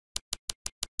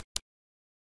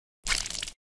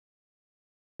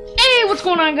what's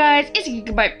going on, guys? It's a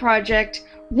Gigabyte project.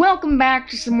 Welcome back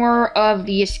to some more of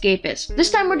the Escapists.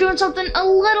 This time we're doing something a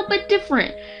little bit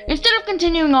different. Instead of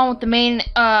continuing on with the main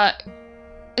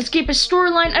Escapist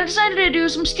storyline, I decided to do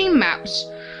some Steam maps.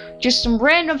 Just some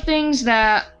random things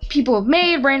that people have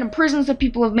made, random prisons that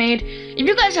people have made. If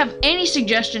you guys have any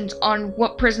suggestions on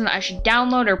what prison I should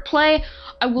download or play,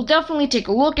 I will definitely take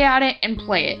a look at it and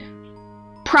play it.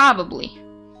 Probably.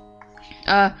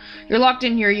 You're locked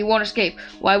in here, you won't escape.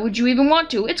 Why would you even want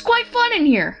to? It's quite fun in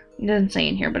here. It doesn't say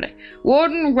in here, but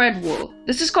Warden REDWOOL.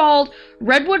 This is called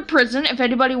Redwood Prison, if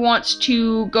anybody wants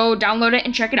to go download it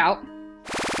and check it out.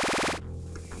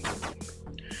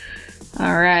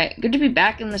 Alright, good to be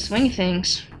back in the swing of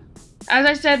things. As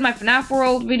I said, my FNAF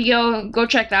World video, go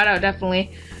check that out,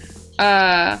 definitely.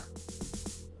 My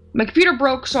computer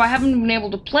broke, so I haven't been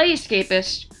able to play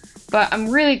Escapist, but I'm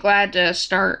really glad to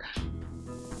start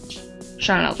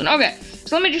Sean and Eldon. Okay,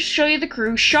 so let me just show you the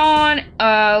crew. Sean,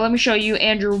 let me show you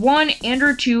Andrew 1,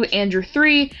 Andrew 2, Andrew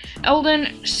 3,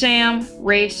 Eldon, Sam,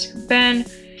 Race, Ben,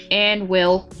 and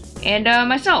Will, and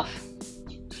myself.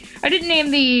 I didn't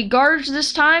name the guards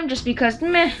this time just because,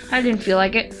 meh, I didn't feel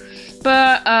like it.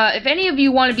 But if any of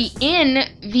you want to be in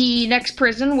the next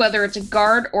prison, whether it's a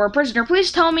guard or a prisoner,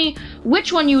 please tell me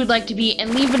which one you would like to be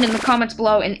and leave it in the comments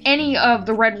below in any of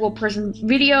the REDWOOL prison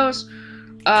videos.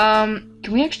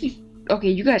 Can we actually... Okay,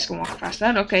 you guys can walk past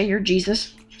that. Okay, you're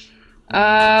Jesus.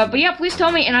 But yeah, please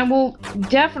tell me, and I will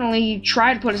definitely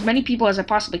try to put as many people as I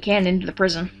possibly can into the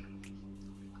prison.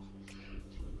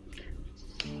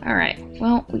 Alright,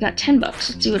 well, we got 10 bucks.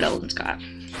 Let's see what Eldon's got.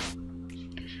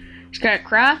 He's got a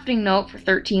crafting note for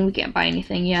 13. We can't buy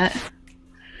anything yet.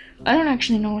 I don't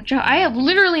actually know what job. I have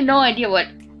literally no idea what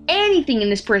anything in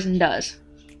this prison does.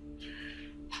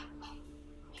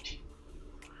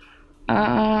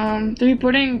 3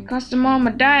 pudding, custom on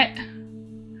my diet.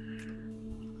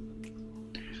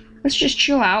 Let's just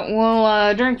chill out.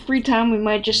 Well, during free time, we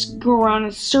might just go around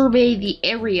and survey the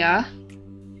area.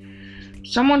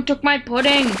 Someone took my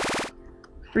pudding.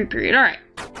 Free period, alright.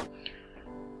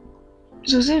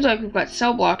 So it seems like we've got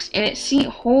cell blocks, and it seems,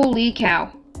 holy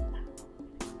cow.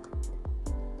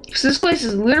 So this place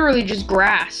is literally just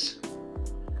grass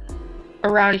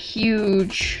around a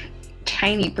huge,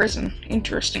 tiny prison.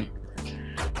 Interesting.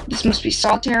 This must be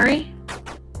solitary.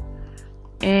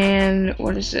 And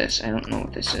what is this? I don't know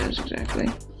what this is exactly.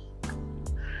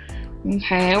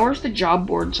 Okay, where's the job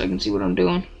board so I can see what I'm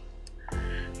doing?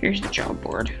 Here's the job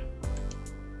board.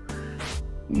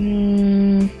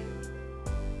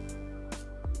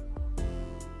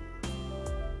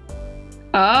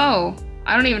 Oh,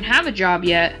 I don't even have a job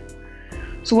yet.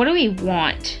 So what do we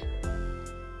want?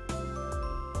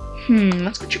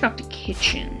 Let's go check out the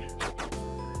kitchen.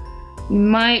 We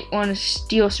might want to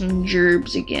steal some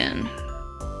gerbs again.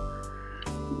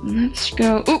 Let's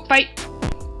go. Oh, fight!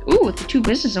 Ooh, with the 2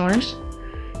 business owners.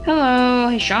 Hello,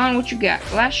 hey Sean, what you got?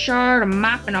 Glass shard, a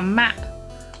map, and a map.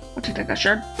 I'll take that glass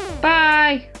shard.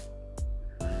 Bye!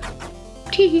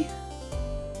 Tee.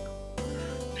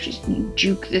 Just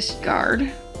juke this guard.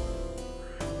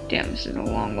 Damn, this is a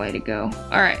long way to go.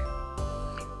 Alright.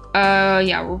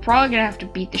 Yeah, we're probably gonna have to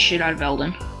beat the shit out of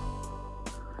Eldon.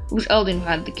 It was Eldon who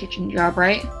had the kitchen job,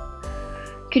 right?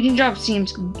 Kitchen job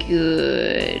seems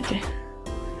good.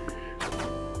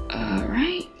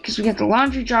 Alright, because we got the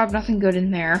laundry job, nothing good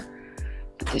in there.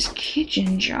 But this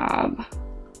kitchen job...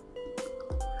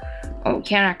 Oh, we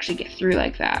can't actually get through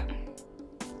like that.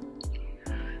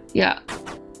 Yeah,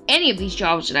 any of these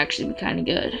jobs would actually be kind of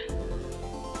good.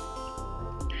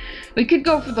 We could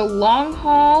go for the long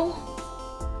haul.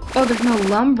 Oh, there's no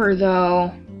lumber,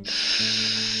 though.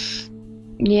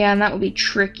 Yeah, and that would be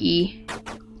tricky.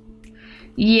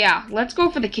 Yeah, let's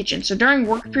go for the kitchen. So during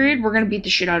work period, we're going to beat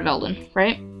the shit out of Eldon,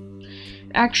 right?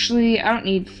 Actually, I don't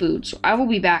need food, so I will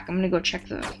be back. I'm going to go check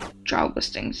the job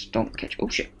listings. Don't catch... Oh,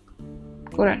 shit.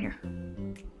 Go down here.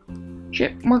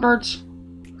 Shit, more guards.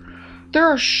 There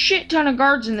are a shit ton of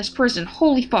guards in this prison.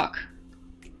 Holy fuck.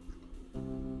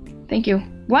 Thank you.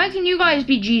 Why can you guys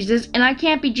be Jesus and I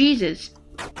can't be Jesus?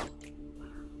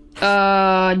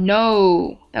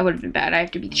 No. That would have been bad. I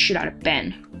have to beat the shit out of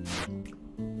Ben.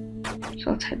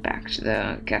 So let's head back to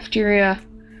the cafeteria.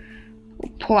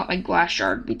 We'll pull out my glass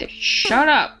shard. Beat the... Shut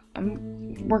up!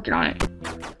 I'm working on it.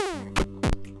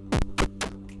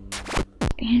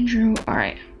 Andrew,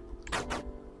 alright.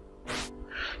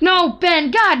 No, Ben!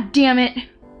 God damn it!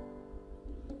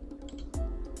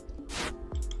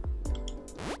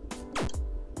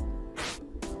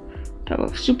 Tub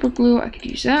of super glue, I could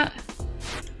use that.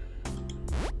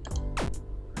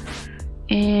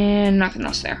 And nothing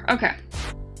else there. Okay.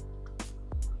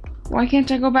 Why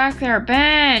can't I go back there?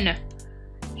 Ben!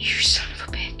 You son of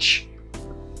a bitch.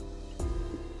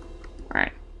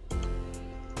 Alright.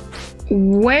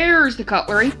 Where's the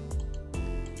cutlery?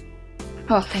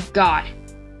 Oh, thank God.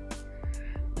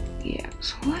 Yeah,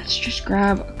 so let's just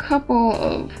grab a couple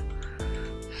of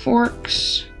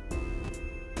forks.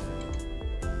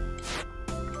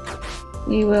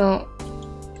 We will...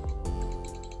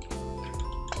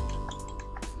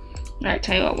 Alright,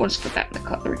 tell you what, we'll just put that in the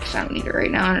cutlery because I don't need it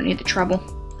right now. I don't need the trouble.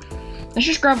 Let's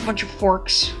just grab a bunch of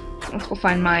forks. Let's go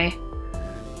find my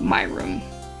room.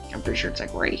 I'm pretty sure it's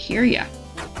like right here, yeah.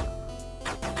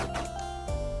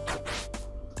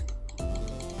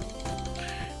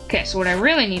 Okay, so what I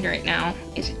really need right now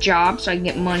is a job so I can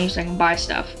get money so I can buy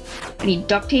stuff. I need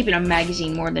duct tape and a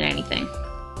magazine more than anything.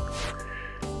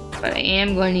 But I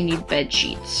am going to need bed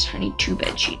sheets. I need 2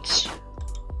 bed sheets.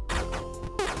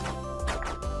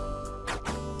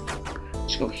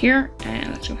 Let's go here,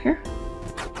 and let's go here.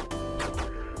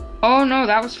 Oh no,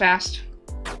 that was fast.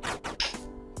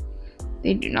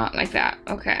 They do not like that.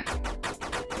 Okay.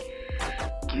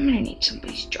 I'm gonna need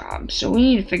somebody's job, so we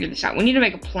need to figure this out. We need to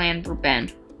make a plan for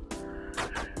Ben.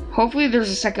 Hopefully there's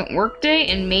a second workday,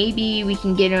 and maybe we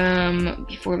can get him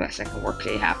before that second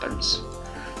workday happens.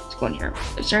 Let's go in here.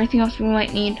 Is there anything else we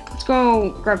might need? Let's go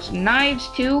grab some knives,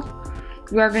 too.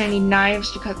 We are going to need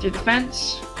knives to cut through the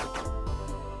fence.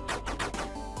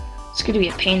 It's going to be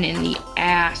a pain in the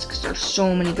ass, because there's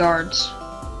so many guards.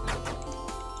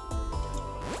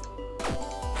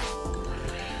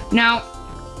 Now,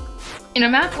 in a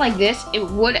map like this, it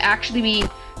would actually be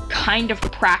kind of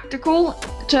practical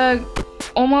to...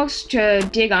 almost to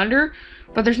dig under,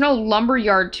 but there's no lumber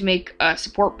yard to make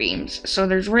support beams, so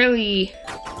there's really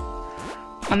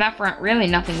on that front really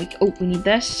nothing. We need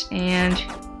this, and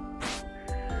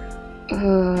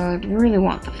do we really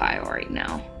want the file right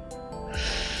now?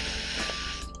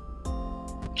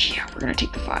 Yeah, we're gonna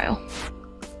take the file,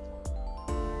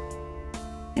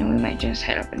 and we might just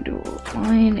head up and do a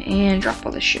line and drop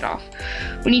all this shit off.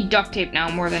 We need duct tape now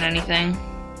more than anything.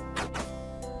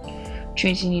 Which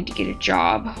means you need to get a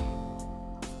job.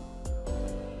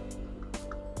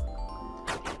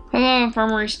 Hello,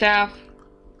 infirmary staff.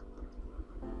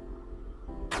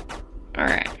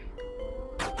 Alright.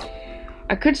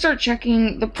 I could start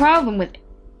checking. The problem with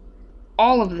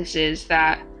all of this is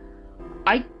that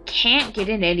I can't get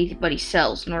into anybody's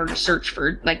cells in order to search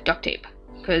for, like, duct tape.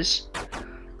 Because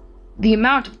the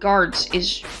amount of guards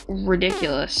is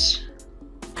ridiculous.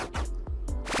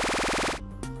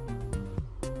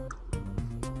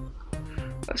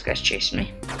 This guy's chasing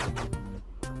me.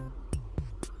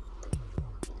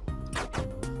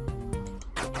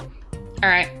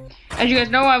 Alright. As you guys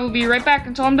know, I will be right back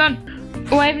until I'm done.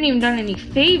 Oh, I haven't even done any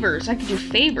favors. I could do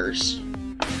favors.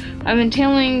 I've been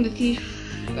tailing the thief,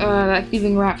 that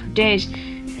thieving rat for days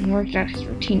and worked out his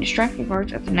routine, distracting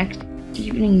guards at the next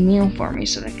evening meal for me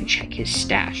so that I can check his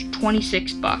stash.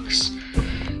 26 bucks.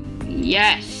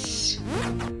 Yes!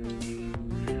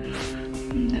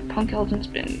 That punk Elton's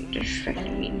been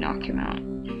disrespecting me. Knock him out.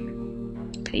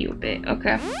 Pay you a bit.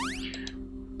 Okay.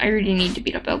 I really need to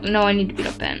beat up Elton. No, I need to beat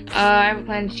up Ben. I have a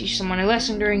plan to teach someone a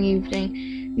lesson during the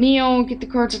evening. Neil, get the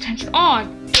guard's attention. Oh,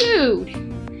 dude!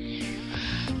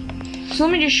 So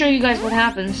let me just show you guys what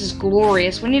happens. This is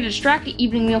glorious. We need to distract the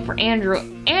evening meal for Andrew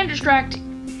and distract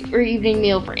for evening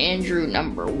meal for Andrew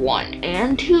number 1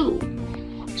 and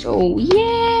 2. So,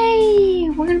 yay!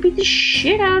 We're gonna beat the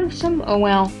shit out of some... Oh,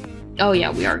 well. Oh,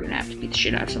 yeah, we are gonna have to beat the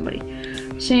shit out of somebody.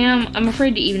 Sam, I'm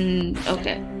afraid to even...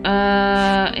 Okay.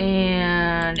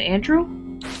 And Andrew?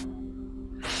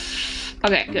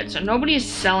 Okay, good. So nobody is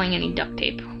selling any duct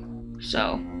tape.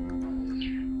 So,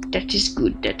 that is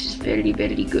good. That is very,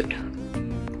 very good.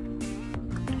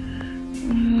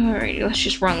 Alrighty, let's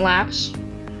just run laps.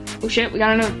 Oh shit, we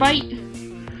got another fight.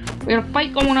 We got a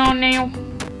fight going on now.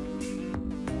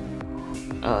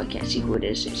 Oh, I can't see who it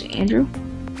is. Is it Andrew?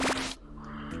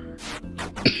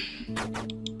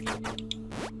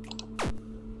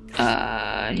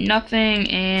 Nothing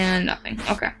and nothing.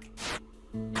 Okay.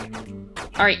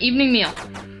 Alright, evening meal.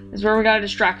 This is where we gotta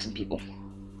distract some people.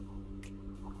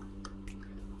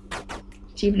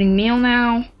 It's evening meal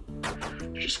now.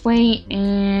 Just wait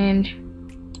and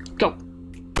go.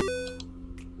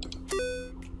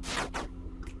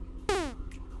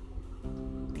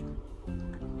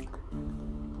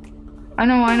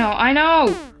 I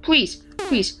know! Please,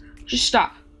 just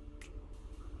stop.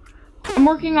 I'm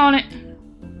working on it.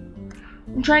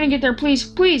 I'm trying to get there, please.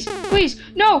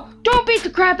 No, don't beat the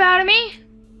crap out of me.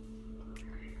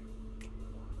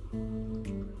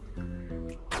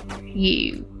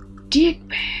 You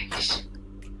dickbags.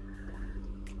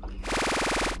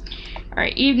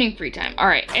 Alright, evening free time.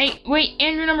 Alright, hey, wait,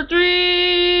 Andrew number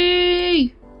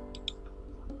 3!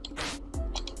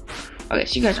 Okay,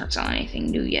 so you guys aren't selling anything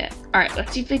new yet. Alright,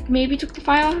 let's see if they maybe took the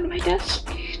file out of my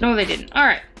desk. No, they didn't.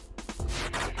 Alright.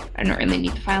 I don't really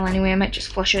need the file anyway, I might just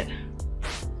flush it.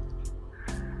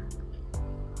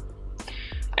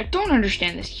 I don't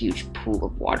understand this huge pool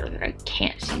of water that I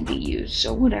can't seem to use,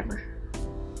 so whatever.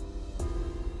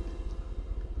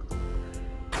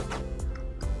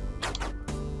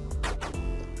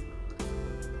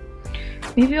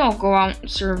 Maybe I'll go out and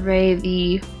survey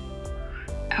the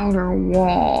outer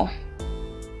wall.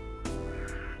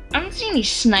 I don't see any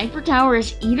sniper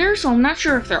towers either, so I'm not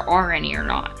sure if there are any or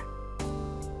not.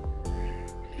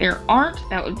 If there aren't,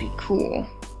 that would be cool.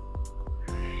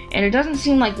 And it doesn't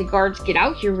seem like the guards get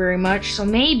out here very much, so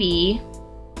maybe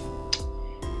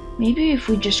if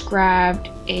we just grabbed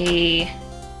a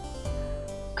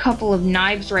couple of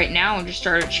knives right now and just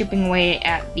started chipping away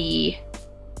at the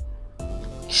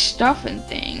stuff and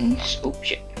things. Oh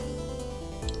shit.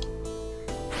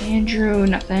 Andrew,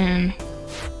 nothing.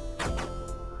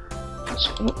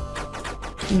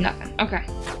 Nothing. Okay.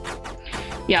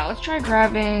 Yeah, let's try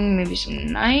grabbing maybe some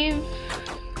knives.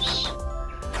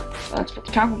 So let's put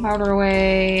the talcum powder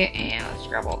away and let's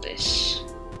grab all this.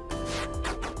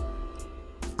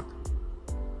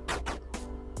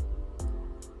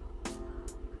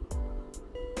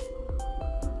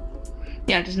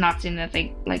 Yeah, it does not seem that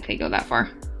they go that far.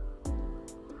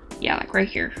 Yeah, like right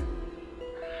here.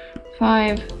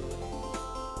 5.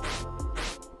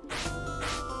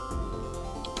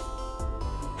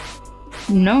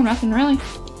 No, nothing really.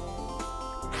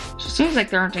 So it seems like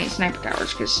there aren't any sniper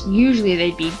towers, because usually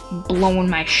they'd be blowing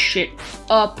my shit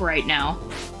up right now.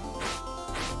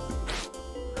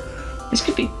 This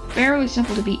could be fairly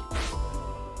simple to beat.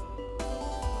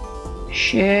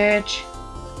 Shit.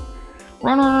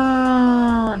 Run, run,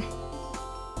 run, run, run.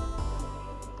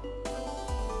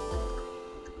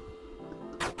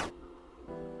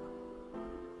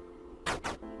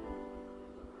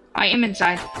 I am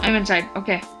inside. I'm inside.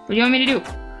 Okay. What do you want me to do?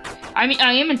 I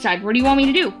am inside. What do you want me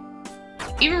to do?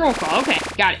 Even roll call. Okay.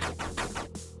 Got it.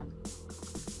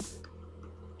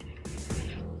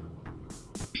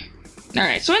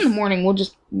 Alright, so in the morning we'll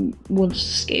just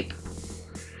escape.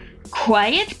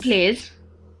 Quiet, please.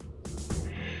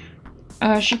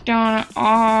 Shut down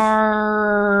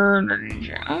our...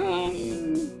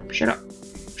 shut up.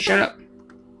 Shut up.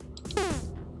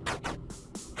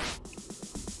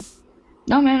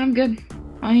 No, man, I'm good.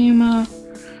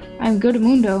 I'm good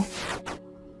mundo.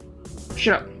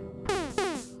 Shut up.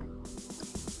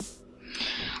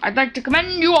 I'd like to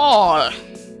commend you all.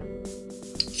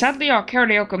 Sadly, our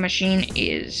karaoke machine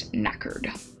is knackered.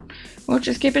 Which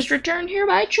Escapist returned here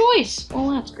by choice.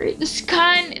 Well, that's great. Is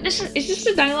this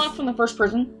the dialogue from the first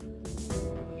prison?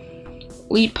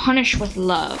 We punish with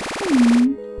love.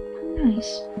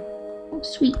 Nice. Oh,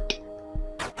 sweet.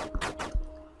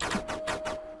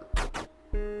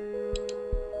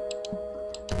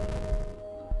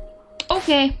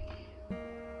 Okay.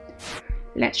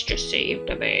 Let's just save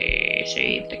the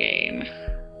game.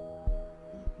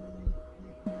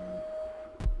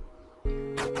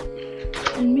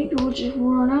 And maybe we'll just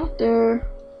run out there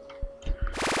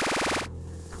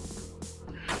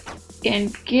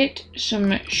and get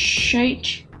some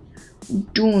shite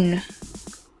done.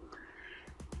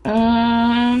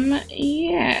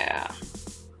 Yeah.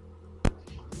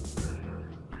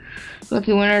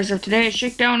 Lucky winners of today's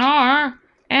shakedown are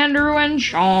Andrew and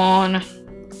Sean.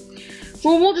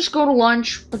 So we'll just go to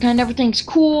lunch, pretend everything's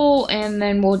cool, and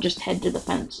then we'll just head to the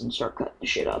fence and start cutting the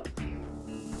shit up.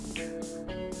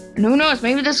 And who knows,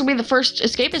 maybe this will be the first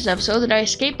Escapist episode that I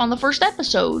escape on the first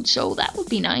episode, so that would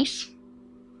be nice.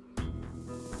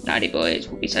 Naughty boys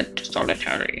will be sent to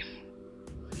solitary.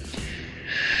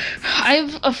 I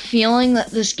have a feeling that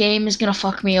this game is gonna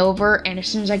fuck me over, and as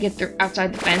soon as I get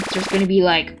outside the fence, there's gonna be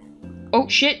like, oh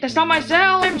shit, that's not my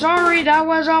cell, I'm sorry, that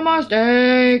was a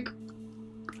mistake.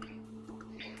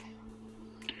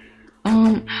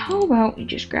 How about we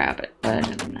just grab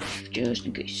another knife, just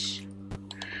in case.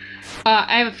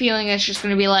 I have a feeling it's just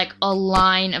gonna be like a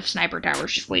line of sniper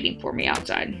towers just waiting for me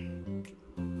outside.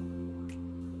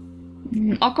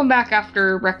 I'll come back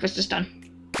after breakfast is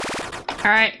done.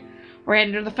 Alright, we're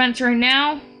heading to the fence right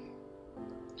now.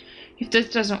 If this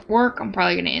doesn't work, I'm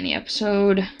probably gonna end the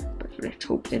episode, but let's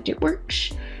hope that it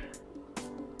works.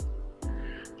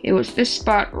 It was this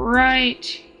spot right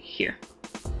here.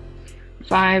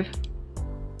 5.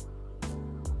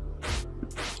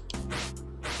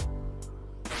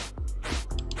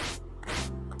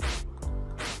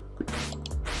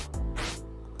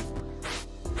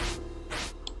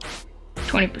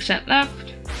 %,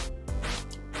 left.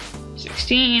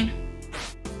 16,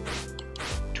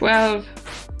 12,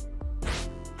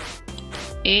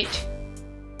 8,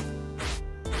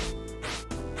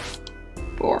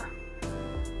 4.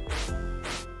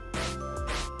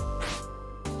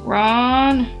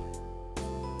 Run.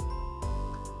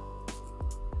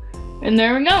 And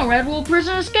there we go, REDWOOL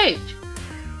prison escaped.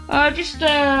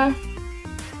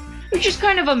 It's just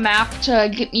kind of a map to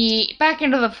get me back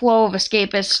into the flow of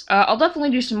Escapists. I'll definitely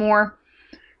do some more.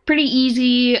 Pretty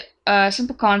easy,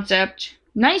 simple concept.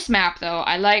 Nice map, though.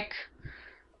 I like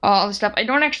all the stuff. I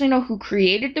don't actually know who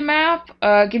created the map.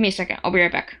 Give me a second. I'll be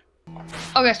right back.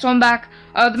 Okay, so I'm back.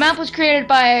 The map was created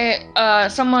by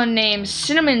someone named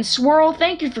Cinnamon Swirl.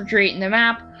 Thank you for creating the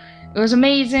map. It was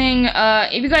amazing.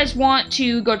 If you guys want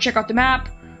to go check out the map,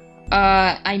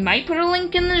 I might put a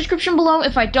link in the description below.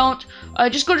 If I don't,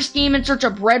 just go to Steam and search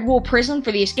up REDWOOL Prison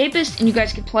for the Escapist, and you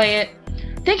guys can play it.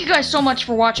 Thank you guys so much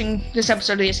for watching this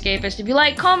episode of The Escapist. If you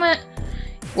like, comment.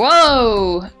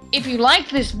 Whoa! If you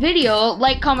liked this video,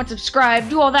 like, comment, subscribe,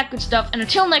 do all that good stuff. And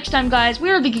until next time, guys,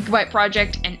 we are the Gigabyte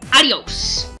Project, and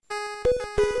adios!